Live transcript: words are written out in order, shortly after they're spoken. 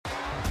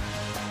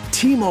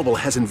T-Mobile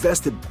has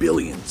invested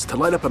billions to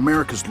light up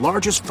America's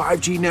largest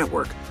 5G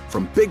network,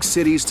 from big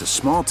cities to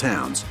small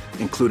towns,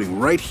 including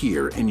right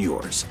here in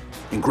yours.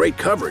 And great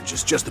coverage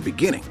is just the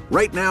beginning.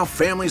 Right now,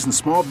 families and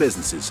small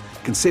businesses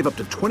can save up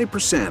to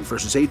 20%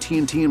 versus AT&T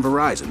and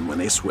Verizon when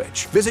they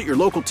switch. Visit your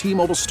local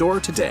T-Mobile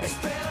store today.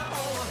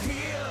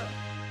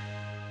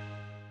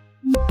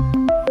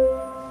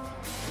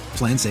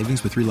 Plan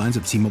savings with 3 lines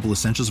of T-Mobile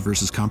Essentials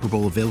versus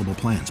comparable available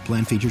plans.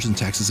 Plan features and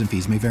taxes and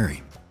fees may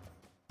vary.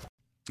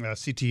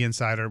 CT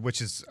Insider,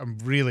 which is I'm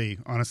really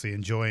honestly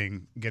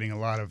enjoying getting a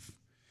lot of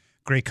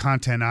great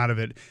content out of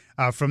it.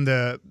 From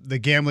the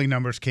gambling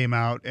numbers came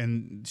out,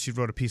 and she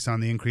wrote a piece on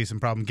the increase in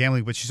problem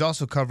gambling, but she's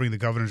also covering the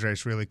governor's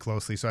race really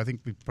closely. So I think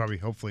we probably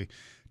hopefully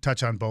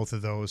touch on both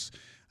of those.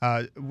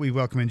 We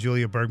welcome in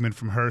Julia Bergman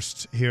from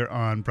Hearst here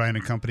on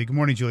Brian & Company. Good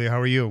morning, Julia. How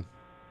are you?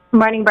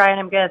 Morning, Brian.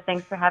 I'm good.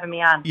 Thanks for having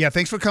me on. Yeah,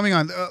 thanks for coming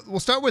on. We'll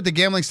start with the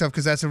gambling stuff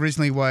because that's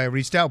originally why I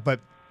reached out.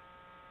 But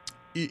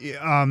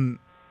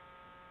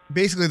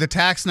basically, the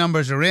tax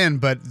numbers are in,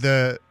 but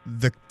the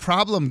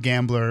problem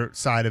gambler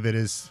side of it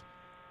is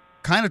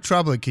kind of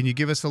troubling. Can you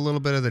give us a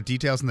little bit of the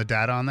details and the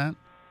data on that?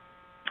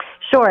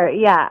 Sure.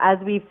 Yeah. As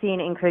we've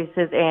seen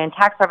increases in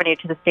tax revenue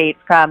to the state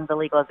from the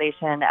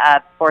legalization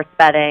of sports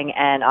betting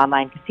and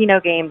online casino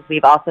games,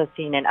 we've also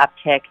seen an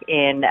uptick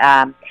in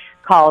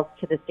calls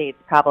to the state's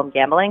problem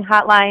gambling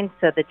hotline.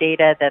 So the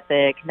data that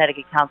the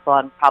Connecticut Council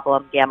on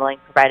Problem Gambling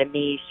provided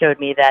me showed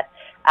me that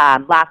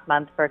last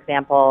month, for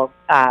example,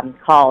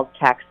 calls,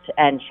 text,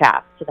 and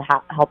chats to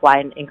the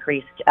helpline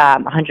increased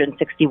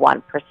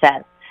 161%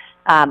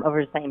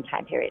 over the same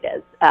time period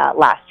as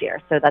last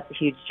year. So that's a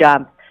huge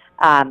jump.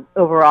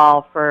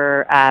 Overall,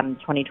 for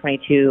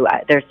 2022,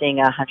 they're seeing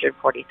a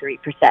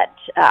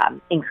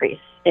 143% increase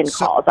in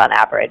calls on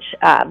average.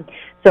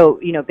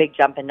 So, big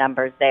jump in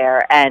numbers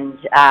there. And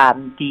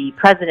the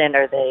president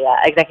or the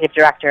executive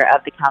director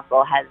of the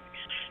council has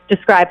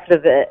described sort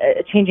of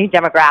a changing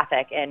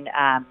demographic and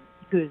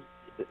who's,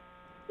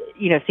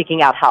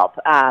 seeking out help.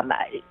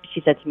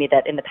 She said to me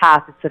that in the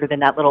past, it's sort of been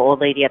that little old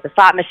lady at the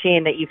slot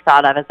machine that you've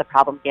thought of as a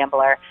problem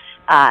gambler.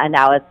 And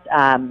now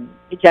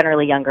it's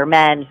generally younger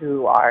men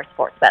who are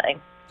sports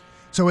betting.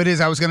 So it is.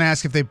 I was going to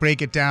ask if they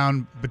break it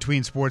down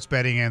between sports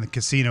betting and the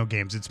casino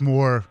games. It's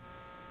more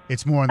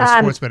on the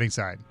sports betting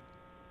side.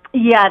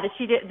 Yeah,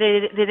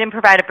 they didn't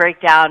provide a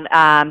breakdown.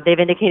 They've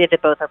indicated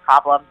that both are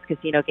problems.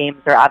 Casino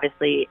games are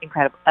obviously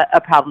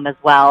a problem as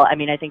well. I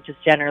mean, I think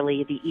just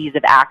generally the ease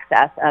of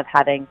access of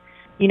having,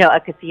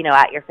 a casino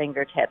at your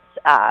fingertips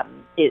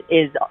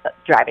is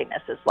driving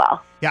this as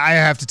well. Yeah, I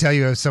have to tell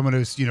you, as someone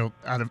who's,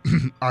 out of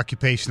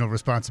occupational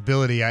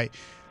responsibility,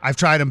 I've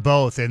tried them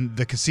both, and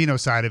the casino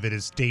side of it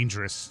is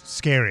dangerous,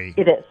 scary.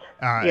 It is.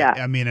 Yeah.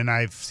 I mean, and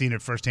I've seen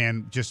it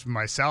firsthand just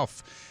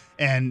myself.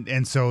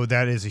 And so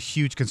that is a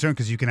huge concern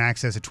because you can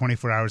access it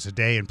 24 hours a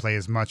day and play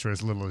as much or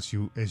as little as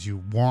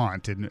you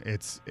want.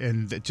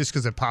 And just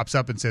because it pops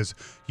up and says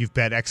you've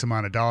bet X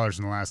amount of dollars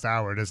in the last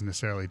hour, it doesn't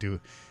necessarily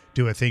do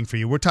a thing for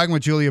you. We're talking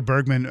with Julia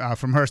Bergman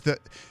from Hearst.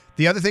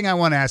 The other thing I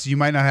want to ask, you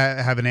might not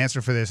have an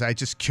answer for this. I'm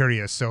just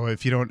curious. So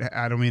if you don't,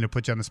 I don't mean to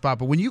put you on the spot,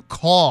 but when you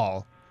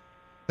call,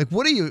 like,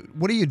 what do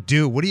you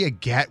do? What do you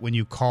get when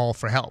you call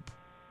for help?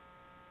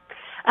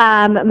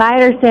 My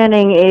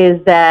understanding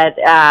is that,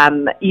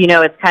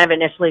 it's kind of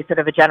initially sort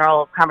of a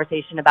general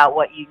conversation about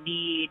what you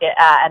need,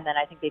 and then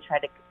I think they try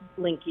to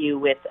link you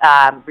with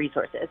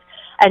resources.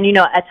 And,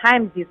 at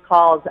times these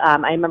calls, I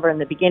remember in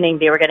the beginning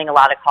they were getting a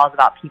lot of calls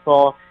about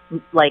people,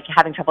 like,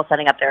 having trouble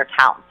setting up their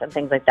accounts and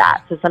things like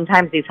that. So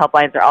sometimes these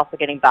helplines are also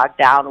getting bogged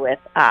down with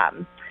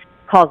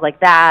calls like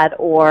that.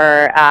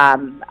 Or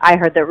I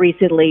heard that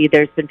recently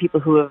there's been people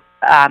who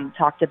have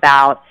talked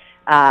about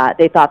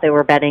they thought they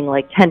were betting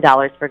like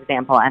 $10, for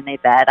example, and they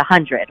bet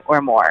 100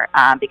 or more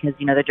because,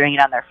 they're doing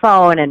it on their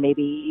phone and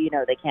maybe,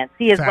 they can't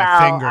see as well.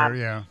 Fat finger,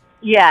 yeah.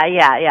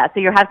 Yeah. So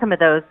you have some of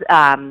those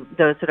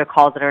sort of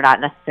calls that are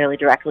not necessarily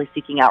directly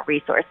seeking out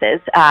resources.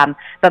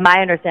 But my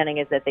understanding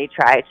is that they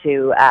try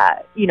to,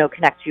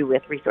 connect you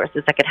with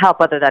resources that could help,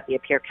 whether that be a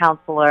peer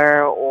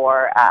counselor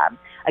or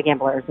a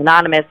Gamblers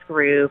Anonymous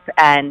group.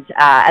 And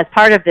as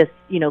part of this,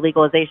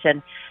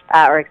 legalization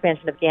or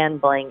expansion of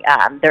gambling,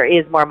 there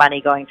is more money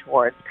going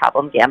towards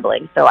problem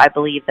gambling. So I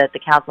believe that the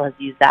council has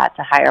used that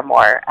to hire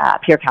more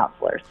peer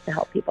counselors to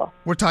help people.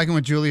 We're talking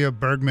with Julia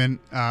Bergman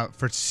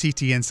for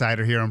CT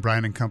Insider here on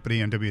Brian &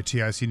 Company on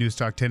WTIC News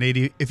Talk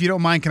 1080. If you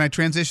don't mind, can I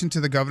transition to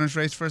the governor's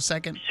race for a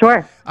second?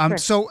 Sure.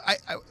 So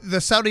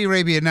the Saudi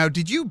Arabia, now,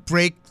 did you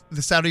break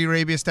the Saudi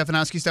Arabia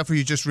Stefanowski stuff, or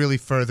you just really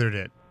furthered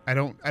it? I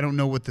don't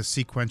know what the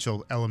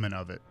sequential element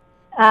of it.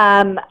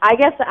 I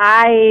guess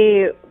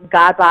I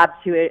got Bob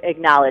to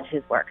acknowledge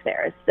his work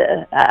there is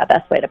the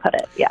best way to put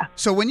it, yeah.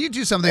 So when you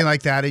do something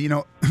like that,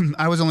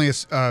 I was only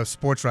a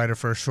sports writer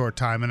for a short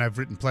time, and I've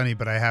written plenty,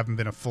 but I haven't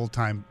been a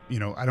full-time,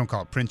 I don't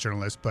call it print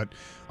journalist, but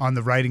on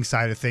the writing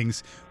side of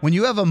things. When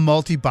you have a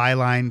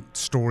multi-byline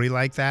story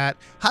like that,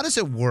 how does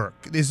it work?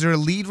 Is there a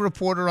lead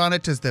reporter on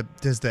it? Does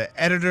the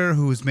editor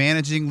who's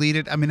managing lead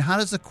it? I mean, how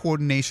does the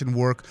coordination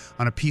work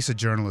on a piece of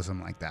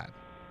journalism like that?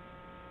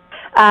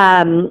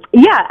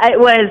 It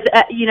was,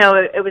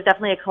 it was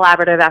definitely a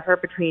collaborative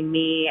effort between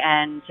me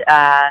and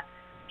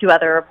two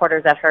other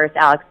reporters at Hearst,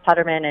 Alex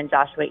Putterman and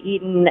Joshua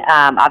Eaton.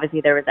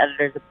 Obviously, there was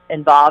editors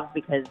involved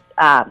because,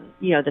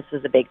 this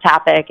was a big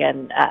topic,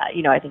 and,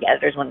 I think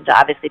editors wanted to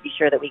obviously be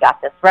sure that we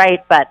got this right,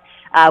 but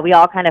we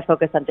all kind of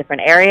focused on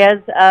different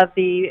areas of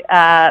the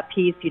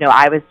piece.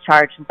 I was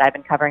charged, since I've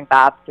been covering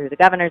Bob through the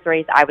governor's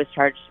race, I was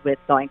charged with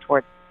going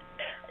towards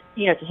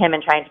to him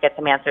and trying to get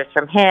some answers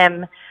from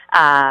him.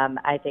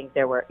 I think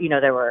there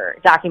were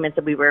documents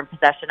that we were in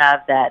possession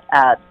of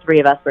that three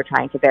of us were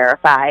trying to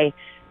verify,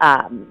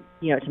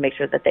 to make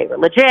sure that they were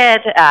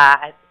legit,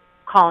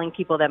 calling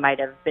people that might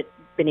have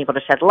been able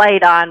to shed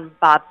light on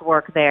Bob's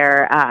work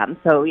there.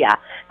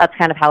 That's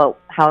kind of how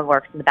it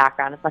works in the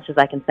background, as much as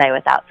I can say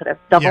without sort of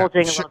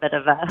divulging a little bit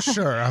of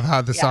of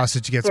how the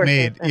sausage gets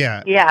sources. made.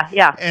 Yeah.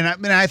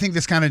 And I think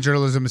this kind of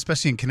journalism,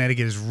 especially in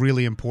Connecticut, is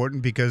really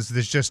important because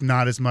there's just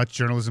not as much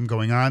journalism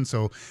going on.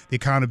 So the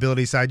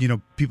accountability side,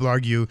 people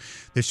argue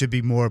there should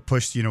be more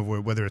pushed,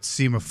 whether it's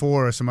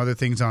Semaphore or some other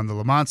things on the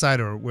Lamont side,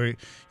 or where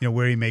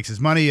he makes his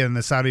money, and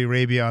the Saudi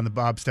Arabia on the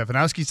Bob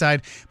Stefanowski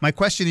side. My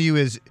question to you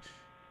is,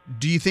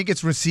 do you think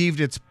it's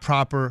received its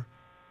proper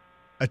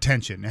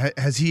attention?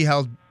 Has he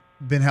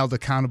been held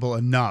accountable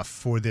enough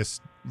for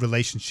this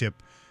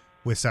relationship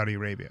with Saudi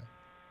Arabia?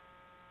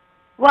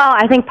 Well,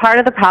 I think part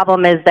of the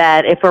problem is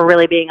that, if we're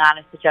really being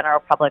honest, the general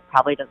public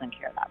probably doesn't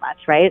care that much,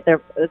 right? The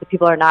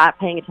people are not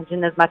paying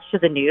attention as much to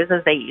the news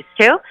as they used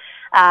to.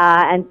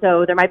 And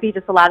so there might be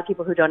just a lot of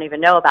people who don't even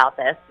know about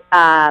this.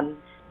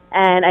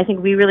 And I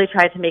think we really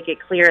tried to make it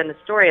clear in the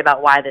story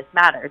about why this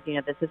matters.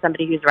 This is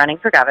somebody who's running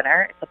for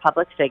governor. It's a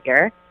public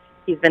figure.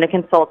 He's been a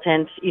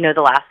consultant,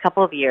 the last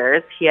couple of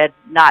years. He had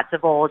not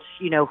divulged,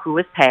 who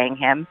was paying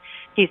him.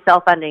 He's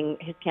self-funding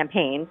his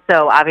campaign.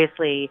 So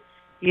obviously,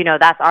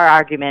 that's our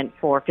argument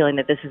for feeling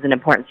that this is an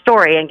important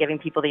story and giving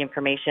people the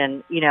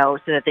information, so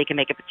that they can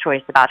make a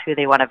choice about who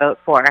they want to vote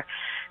for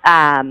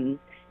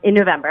in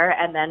November.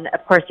 And then,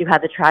 of course, you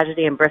had the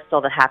tragedy in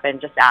Bristol that happened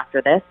just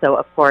after this. So,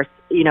 of course,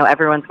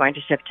 everyone's going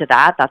to shift to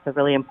that. That's a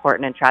really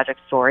important and tragic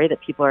story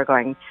that people are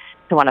going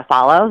to want to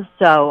follow.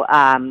 So,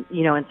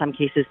 in some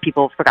cases,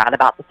 people forgot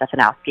about the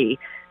Stefanowski,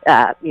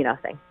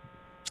 thing.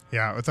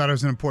 Yeah, I thought it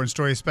was an important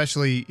story,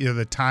 especially,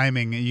 the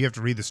timing. You have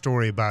to read the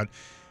story about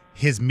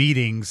his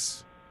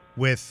meetings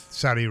with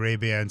Saudi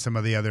Arabia and some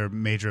of the other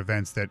major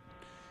events that,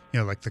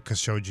 like the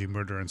Khashoggi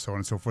murder and so on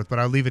and so forth. But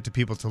I'll leave it to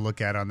people to look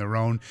at on their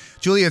own.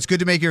 Julia, it's good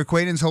to make your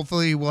acquaintance.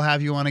 Hopefully we'll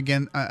have you on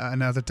again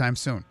another time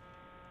soon.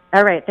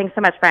 All right. Thanks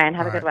so much, Brian.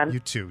 Have a good one. You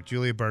too.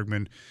 Julia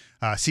Bergman,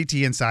 CT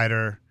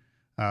Insider,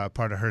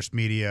 part of Hearst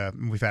Media.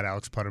 We've had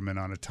Alex Putterman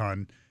on a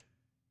ton.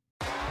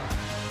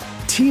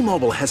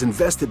 T-Mobile has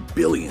invested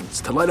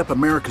billions to light up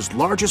America's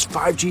largest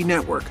 5G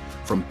network,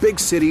 from big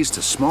cities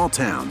to small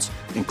towns,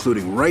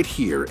 including right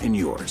here in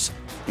yours.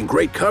 And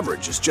great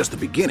coverage is just the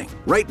beginning.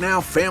 Right now,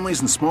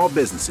 families and small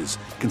businesses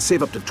can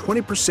save up to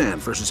 20%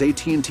 versus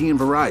AT&T and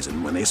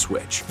Verizon when they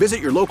switch.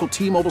 Visit your local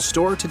T-Mobile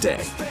store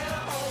today.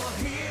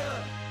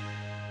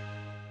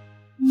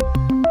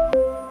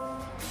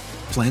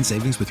 Plan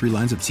savings with 3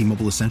 lines of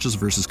T-Mobile Essentials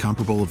versus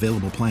comparable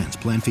available plans.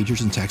 Plan features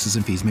and taxes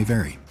and fees may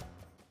vary.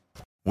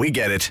 We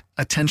get it.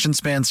 Attention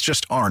spans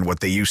just aren't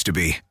what they used to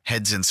be.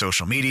 Heads in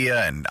social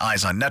media and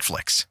eyes on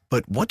Netflix.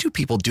 But what do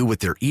people do with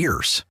their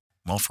ears?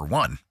 Well, for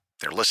one,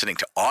 they're listening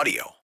to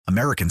audio.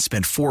 Americans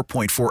spend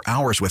 4.4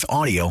 hours with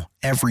audio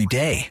every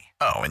day.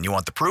 Oh, and you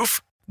want the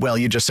proof? Well,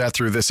 you just sat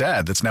through this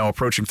ad that's now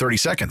approaching 30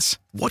 seconds.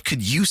 What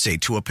could you say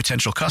to a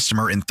potential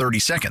customer in 30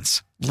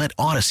 seconds? Let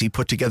Odyssey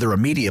put together a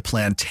media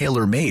plan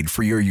tailor-made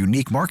for your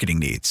unique marketing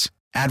needs.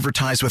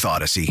 Advertise with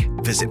Odyssey.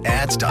 Visit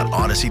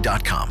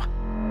ads.odyssey.com.